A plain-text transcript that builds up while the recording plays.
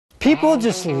People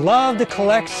just love to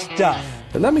collect stuff.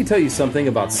 But let me tell you something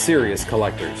about serious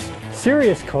collectors.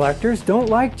 Serious collectors don't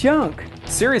like junk.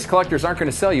 Serious collectors aren't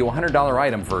going to sell you a $100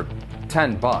 item for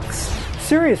 10 bucks.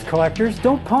 Serious collectors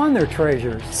don't pawn their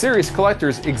treasures. Serious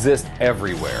collectors exist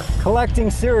everywhere.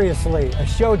 Collecting Seriously, a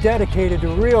show dedicated to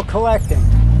real collecting.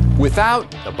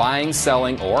 Without the buying,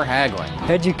 selling, or haggling.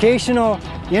 Educational,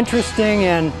 interesting,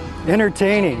 and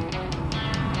entertaining.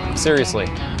 Seriously.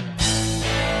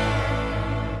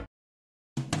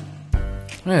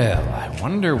 Well, I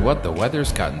wonder what the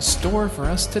weather's got in store for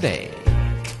us today.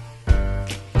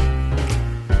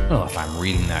 Well, if I'm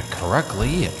reading that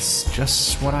correctly, it's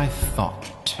just what I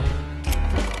thought.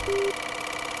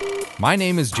 My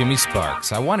name is Jimmy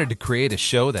Sparks. I wanted to create a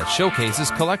show that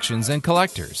showcases collections and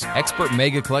collectors. Expert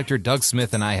mega collector Doug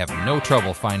Smith and I have no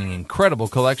trouble finding incredible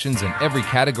collections in every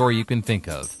category you can think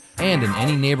of, and in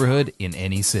any neighborhood in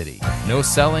any city. No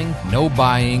selling, no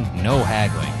buying, no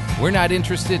haggling. We're not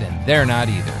interested and they're not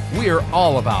either. We are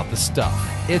all about the stuff.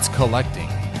 It's collecting.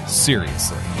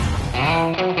 Seriously.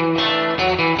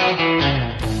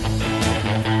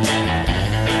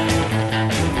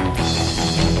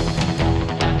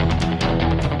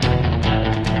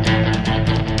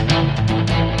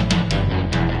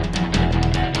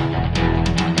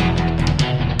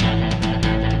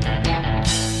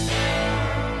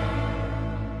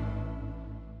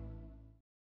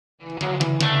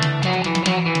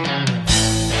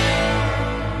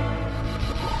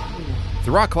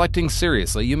 Throughout collecting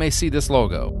seriously, you may see this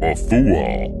logo. A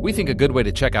fool. We think a good way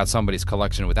to check out somebody's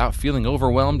collection without feeling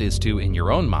overwhelmed is to, in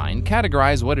your own mind,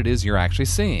 categorize what it is you're actually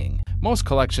seeing. Most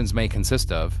collections may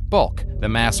consist of bulk, the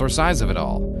mass or size of it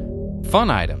all.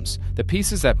 Fun items, the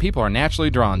pieces that people are naturally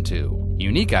drawn to.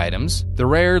 Unique items, the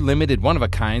rare, limited,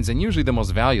 one-of-a-kinds, and usually the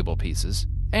most valuable pieces.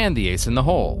 And the ace in the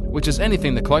hole, which is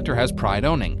anything the collector has pride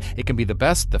owning. It can be the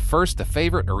best, the first, the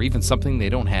favorite, or even something they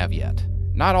don't have yet.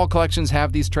 Not all collections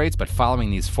have these traits, but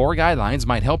following these 4 guidelines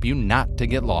might help you not to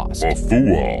get lost. A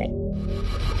fool.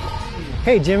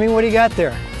 Hey Jimmy, what do you got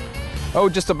there? Oh,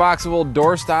 just a box of old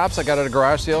door stops I got at a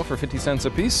garage sale for 50 cents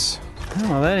a piece.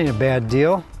 Oh, that ain't a bad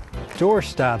deal. Door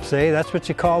stops, eh? That's what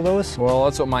you call those? Well,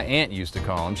 that's what my aunt used to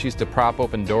call them. She used to prop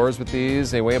open doors with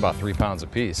these. They weigh about 3 pounds a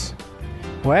piece.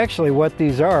 Well, actually what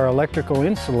these are electrical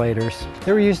insulators.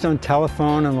 They were used on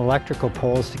telephone and electrical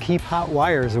poles to keep hot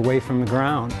wires away from the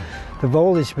ground. The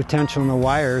voltage potential in the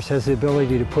wires has the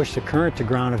ability to push the current to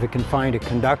ground if it can find a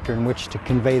conductor in which to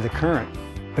convey the current.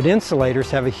 But insulators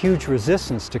have a huge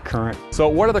resistance to current. So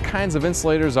what other kinds of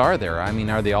insulators are there? I mean,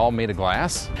 are they all made of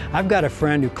glass? I've got a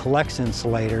friend who collects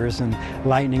insulators and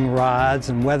lightning rods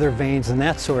and weather vanes and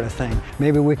that sort of thing.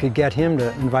 Maybe we could get him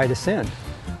to invite us in.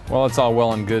 Well, it's all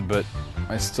well and good, but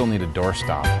I still need a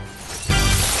doorstop.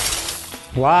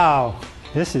 Wow.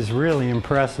 This is really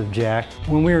impressive, Jack.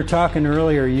 When we were talking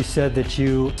earlier, you said that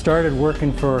you started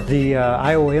working for the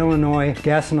Iowa-Illinois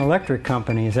Gas and Electric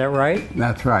Company. Is that right?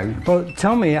 That's right. Well,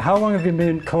 tell me, how long have you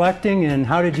been collecting and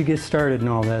how did you get started in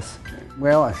all this?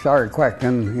 Well, I started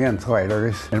collecting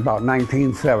insulators in about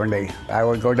 1970. I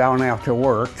would go down after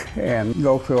work and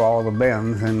go through all the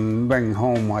bins and bring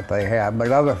home what they had,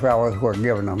 but other fellows were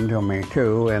giving them to me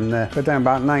too. But then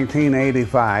about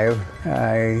 1985,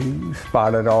 I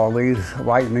spotted all these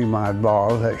lightning rod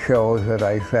balls at shows that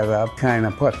I set up, kind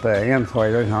of put the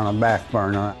insulators on a back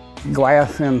burner.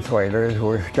 Glass insulators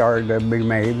were started to be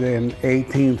made in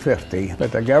 1850,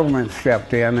 but the government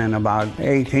stepped in about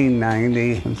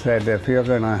 1890 and said if you're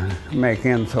going to make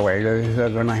insulators, they're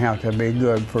going to have to be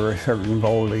good for a certain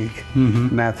voltage.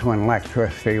 And that's when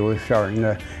electricity was starting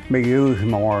to be used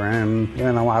more, and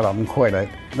a lot of them quit it.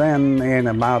 Then in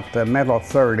about the middle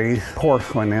 30s,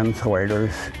 porcelain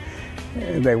insulators,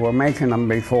 they were making them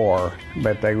before,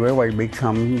 but they really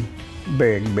become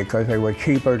big because they were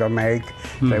cheaper to make,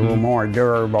 they were more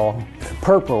durable.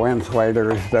 Purple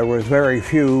insulators, there was very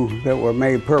few that were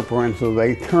made purple until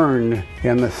they turned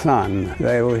in the sun.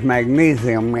 There was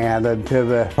magnesium added to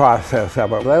the process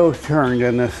of it. Those turned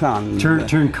in the sun.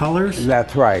 Turn colors?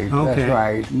 That's right, okay. That's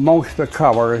right. Most of the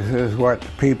colors is what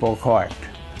people collect.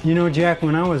 You know, Jack,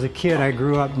 when I was a kid, I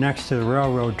grew up next to the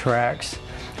railroad tracks.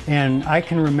 And I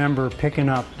can remember picking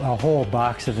up a whole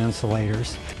box of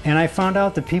insulators. And I found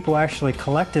out that people actually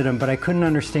collected them, but I couldn't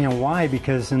understand why,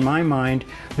 because in my mind,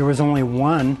 there was only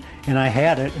one, and I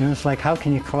had it, and it's like, how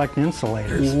can you collect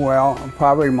insulators? Well,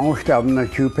 probably most of them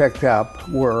that you picked up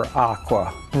were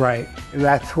aqua. Right.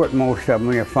 That's what most of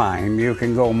them you find. You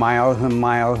can go miles and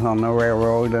miles on the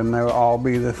railroad, and they'll all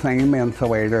be the same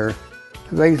insulator.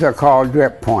 These are called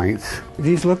drip points.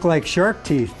 These look like shark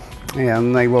teeth.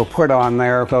 and they were put on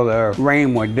there so the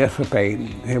rain would dissipate.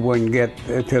 It wouldn't get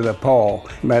to the pole,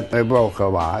 but they broke a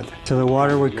lot. So the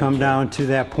water would come down to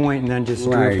that point and then just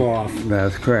drip off.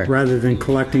 That's correct. Rather than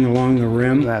collecting along the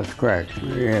rim? That's correct.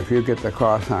 If you get the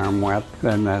crossarm wet,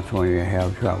 then that's when you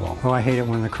have trouble. Oh, I hate it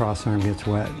when the crossarm gets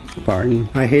wet. Pardon?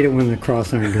 I hate it when the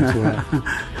crossarm gets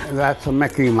wet. That's a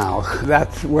Mickey Mouse.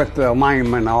 That's what the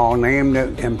linemen all named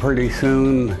it, and pretty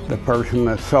soon the person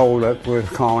that sold it was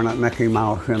calling it Mickey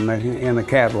Mouse in the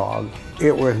catalog.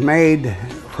 It was made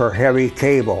for heavy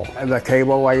cable. The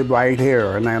cable laid right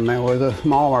here, and then there was a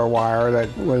smaller wire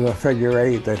that was a figure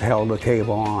 8 that held the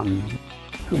cable on.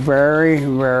 Very,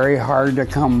 very hard to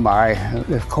come by,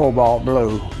 this cobalt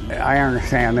blue. I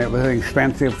understand it was an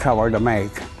expensive color to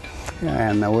make,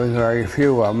 and there was very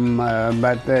few of them,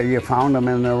 but you found them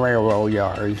in the railroad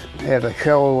yards. At a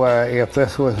show, if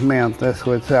this was mint, this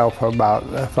would sell for about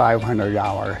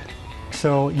 $500.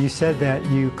 So you said that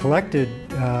you collected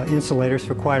insulators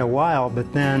for quite a while,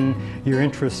 but then your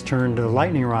interest turned to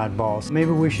lightning rod balls.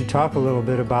 Maybe we should talk a little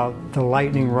bit about the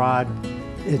lightning rod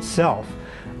itself.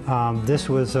 This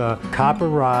was a copper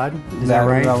rod, is that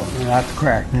right? That's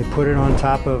correct. They put it on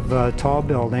top of tall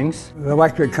buildings. The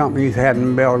electric companies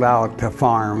hadn't built out to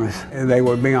farms. They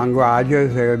would be on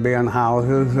garages, they would be on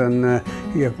houses, and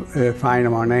you'd find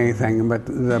them on anything. But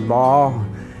the ball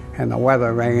and the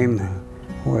weather vane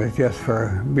was just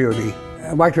for beauty.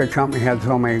 The electric company had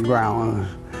so many grounds.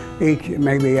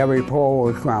 Maybe every pole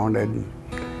was grounded,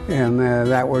 and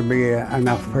that would be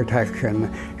enough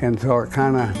protection. And so it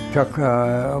kind of took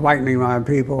lightning rod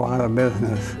people out of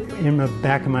business. In the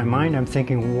back of my mind, I'm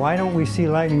thinking, why don't we see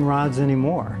lightning rods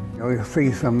anymore? You'll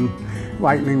see some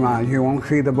lightning rods. You won't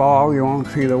see the ball, you won't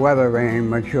see the weather vane,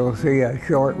 but you'll see a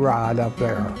short rod up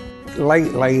there.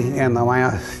 Lately, in the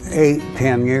last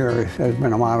 8-10 years, there's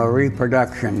been a lot of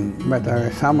reproduction, but there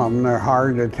are some of them that are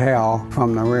hard to tell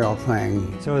from the real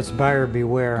thing. So it's buyer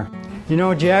beware. You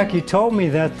know, Jack, you told me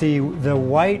that the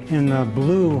white and the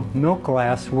blue milk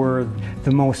glass were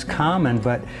the most common,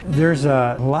 but there's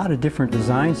a lot of different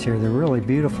designs here. They're really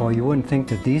beautiful. You wouldn't think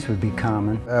that these would be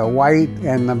common. The white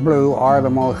and the blue are the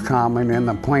most common, and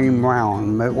the plain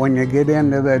brown. But when you get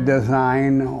into the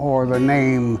design or the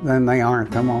name, then they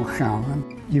aren't the most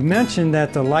common. You mentioned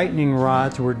that the lightning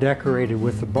rods were decorated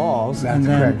with the balls. That's and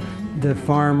then correct. The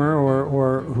farmer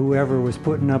or whoever was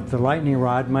putting up the lightning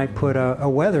rod might put a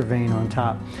weather vane on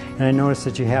top. And I noticed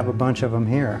that you have a bunch of them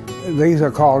here. These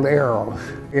are called arrows.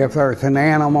 If there's an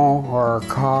animal or a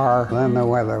car, then the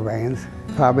weather vanes.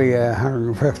 Probably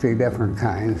 150 different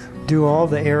kinds. Do all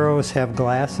the arrows have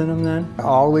glass in them then?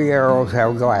 All the arrows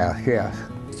have glass, yes.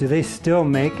 Do they still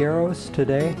make arrows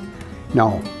today?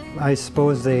 No. I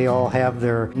suppose they all have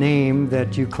their name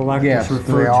that you collectors Yes, refer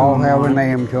to they all them have a on.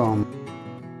 name to them.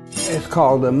 It's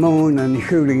called the Moon and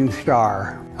Shooting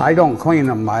Star. I don't clean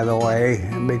them, by the way,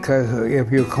 because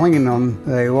if you clean them,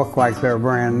 they look like they're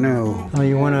brand new. Oh,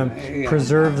 you want to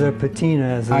preserve the patina,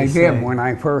 as they say. I did when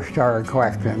I first started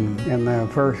collecting. And the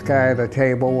first guy at the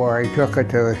table where I took it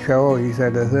to a show, he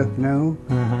said, "Is this new?"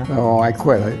 So I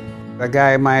quit it. The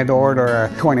guy might order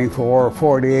 24 or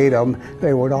 48 of them.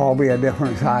 They would all be a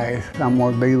different size. Some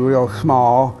would be real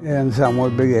small, and some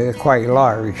would be quite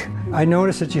large. I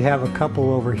noticed that you have a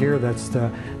couple over here. That's the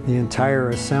entire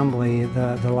assembly,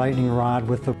 the lightning rod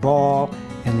with the ball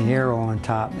and the arrow on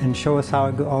top. And show us how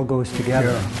it all goes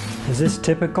together. Sure. Is this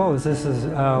typical? Is this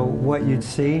what you'd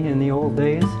see in the old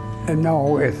days?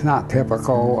 No, it's not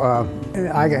typical.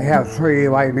 I have 3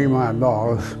 lightning rod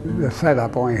balls. The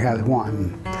setup only has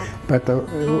 1. But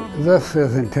this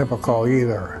isn't typical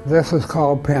either. This is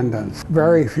called pendants.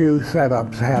 Very few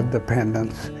setups had the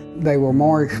pendants. They were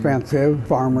more expensive.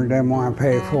 Farmer didn't want to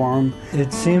pay for them.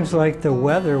 It seems like the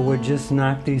weather would just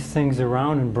knock these things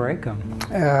around and break them.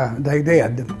 They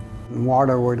did.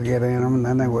 Water would get in them, and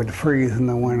then they would freeze in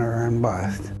the winter and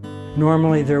bust.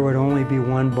 Normally there would only be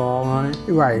 1 ball on it?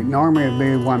 Right, normally it'd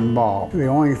be 1 ball. The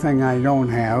only thing I don't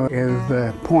have is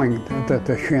the point that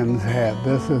the shins had.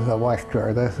 This is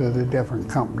Electra, this is a different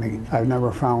company. I've never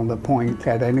found the point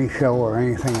at any show or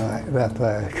anything that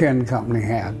the shin company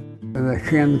had. The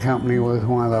shin company was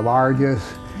one of the largest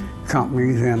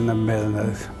companies in the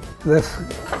business. This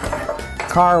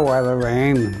car weather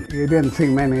vane, you didn't see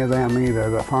many of them either.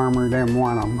 The farmer didn't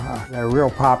want them. They're real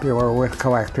popular with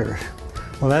collectors.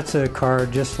 Well, that's a car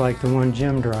just like the one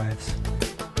Jim drives.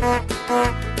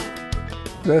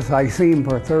 This I've seen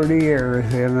for 30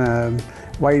 years in a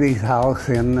lady's house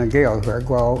in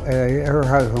Galesburg. Well, her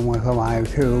husband was alive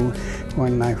too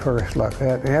when I first looked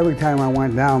at it. Every time I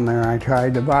went down there, I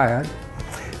tried to buy it,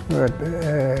 but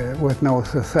with no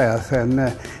success.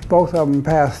 And both of them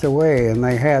passed away, and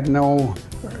they had no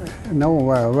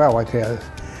no relatives,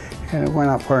 and it went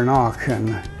up for an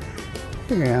auction,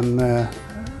 and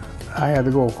I had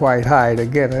to go quite high to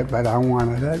get it, but I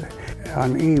wanted it.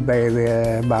 On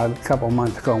eBay, about a couple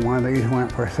months ago, one of these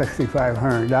went for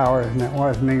 $6,500, and it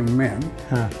wasn't even mint.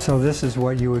 So this is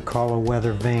what you would call a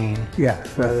weather vane.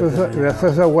 Yes, this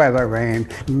is a weather vane.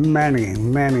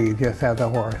 Many just have the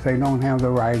horse. They don't have the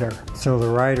rider. So the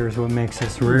rider is what makes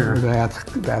this rare.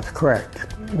 That's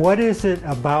correct. What is it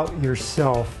about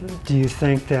yourself, do you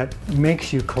think, that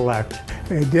makes you collect?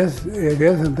 It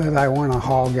isn't that I want to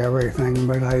hog everything,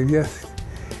 but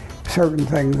certain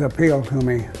things appeal to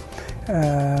me.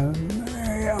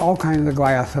 All kinds of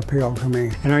glass appeal to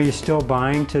me. And are you still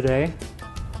buying today?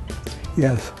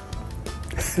 Yes.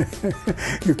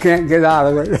 You can't get out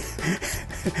of it.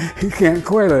 You can't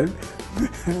quit it.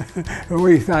 At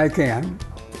least I can.